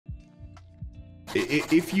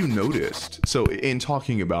If you noticed, so in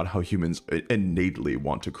talking about how humans innately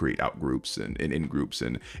want to create out groups and in groups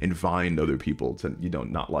and find other people to, you know,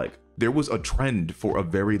 not like, there was a trend for a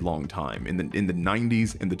very long time in the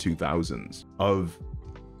 90s and the 2000s of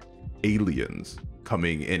aliens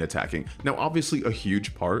coming and attacking. Now, obviously, a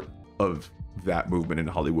huge part of that movement in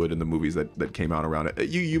Hollywood and the movies that came out around it,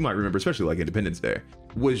 you might remember, especially like Independence Day,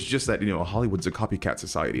 was just that, you know, Hollywood's a copycat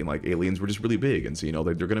society and like aliens were just really big, and so, you know,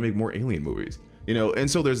 they're gonna make more alien movies, you know.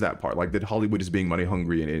 And so there's that part, like, that Hollywood is being money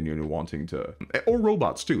hungry and you know, wanting to, or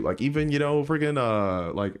robots too, like even, you know,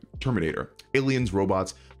 friggin' like Terminator, aliens,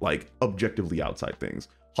 robots, like objectively outside things.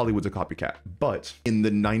 Hollywood's a copycat. But in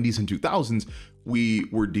the 90s and 2000s, we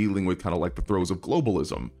were dealing with kind of like the throes of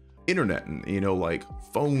globalism, internet, and, you know, like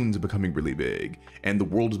phones becoming really big and the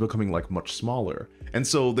world is becoming like much smaller. And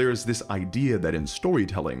so there's this idea that in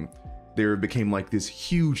storytelling there became like this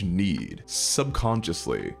huge need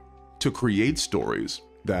subconsciously to create stories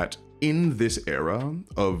that in this era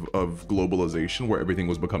of globalization where everything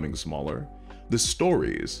was becoming smaller, the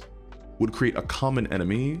stories would create a common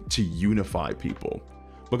enemy to unify people.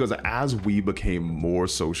 Because as we became more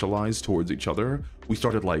socialized towards each other, we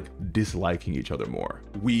started like disliking each other more.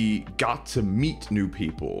 We got to meet new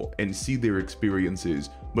people and see their experiences,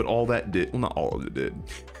 but all that did, well, not all of it did,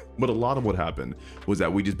 but a lot of what happened was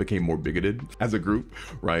that we just became more bigoted as a group,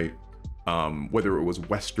 right? Whether it was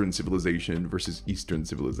Western civilization versus Eastern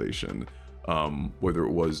civilization, whether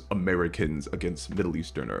it was Americans against Middle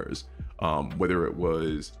Easterners, whether it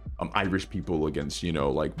was Irish people against, you know,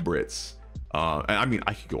 like Brits. I mean,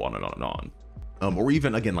 I could go on and on and on. Or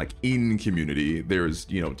even, again, like in community, there's,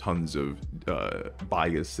 you know, tons of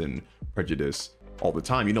bias and prejudice all the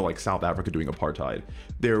time. You know, like South Africa doing apartheid.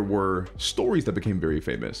 There were stories that became very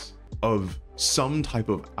famous of some type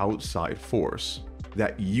of outside force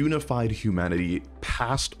that unified humanity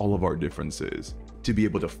past all of our differences to be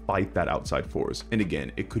able to fight that outside force. And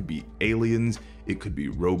again, it could be aliens, it could be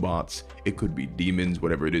robots, it could be demons,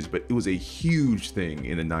 whatever it is, but it was a huge thing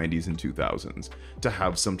in the 90s and 2000s to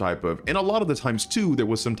have some type of, and a lot of the times too, there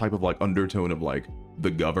was some type of like undertone of like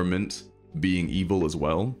the government being evil as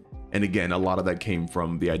well. And again, a lot of that came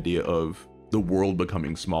from the idea of the world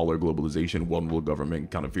becoming smaller, globalization, one world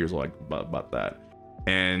government, kind of fears like about that.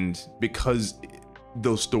 And because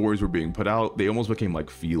those stories were being put out, they almost became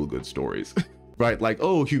like feel-good stories. Right? Like,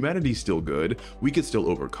 oh, humanity's still good. We could still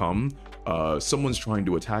overcome. Someone's trying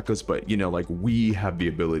to attack us, but, you know, like, we have the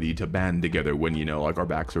ability to band together when, you know, like, our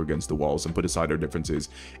backs are against the walls and put aside our differences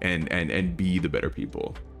and be the better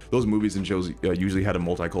people. Those movies and shows usually had a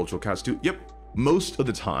multicultural cast too. Yep. Most of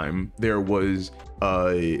the time, there was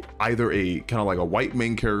either a kind of like a white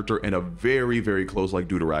main character and a very, very close, like,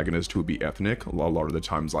 deuteragonist who would be ethnic, a lot of the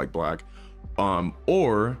times, like, black.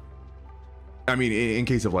 Or, I mean, in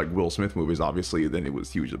case of like Will Smith movies, obviously, then it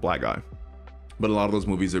was huge, the black guy. But a lot of those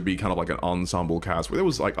movies, there'd be kind of like an ensemble cast where there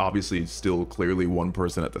was like obviously still clearly one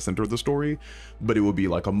person at the center of the story, but it would be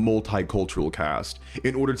like a multicultural cast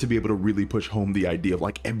in order to be able to really push home the idea of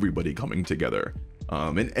like everybody coming together,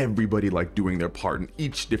 and everybody like doing their part, and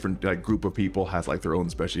each different like group of people has like their own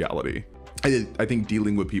speciality. I think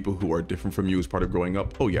dealing with people who are different from you is part of growing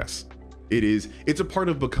up. Oh yes. It's a part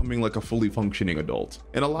of becoming like a fully functioning adult.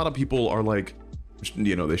 And a lot of people are like,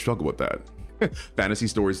 you know, they struggle with that. Fantasy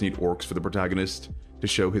stories need orcs for the protagonist to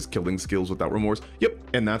show his killing skills without remorse. Yep.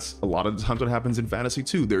 And that's a lot of the times what happens in fantasy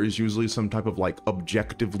too. There is usually some type of like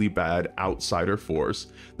objectively bad outsider force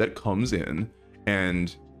that comes in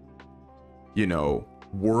and, you know,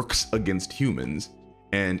 works against humans.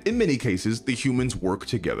 And in many cases, the humans work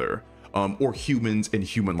together. Or humans and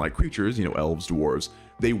human-like creatures, you know, elves, dwarves,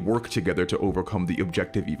 they work together to overcome the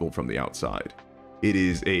objective evil from the outside. It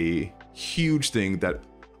is a huge thing that,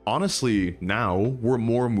 honestly, now we're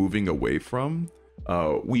more moving away from.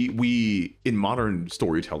 We in modern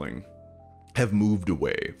storytelling have moved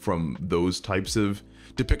away from those types of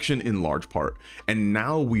depiction in large part, and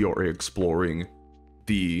now we are exploring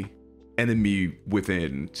the enemy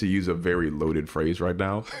within, to use a very loaded phrase right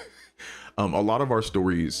now. A lot of our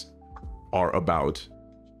stories are about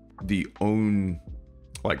the own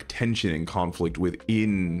like tension and conflict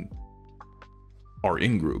within our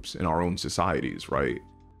in-groups in our own societies, right?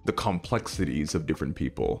 The complexities of different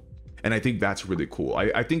people. And I think that's really cool.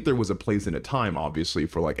 I think there was a place and a time, obviously,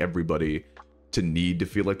 for like everybody to need to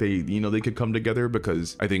feel like they, you know, they could come together,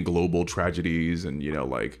 because I think global tragedies and, you know,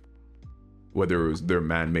 like whether it was they're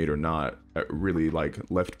man-made or not, really like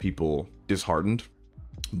left people disheartened.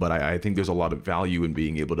 But I think there's a lot of value in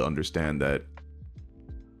being able to understand that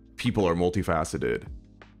people are multifaceted,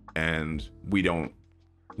 and we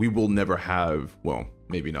will never have, well,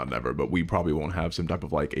 maybe not never, but we probably won't have some type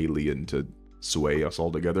of like alien to sway us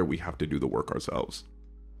all together. We have to do the work ourselves.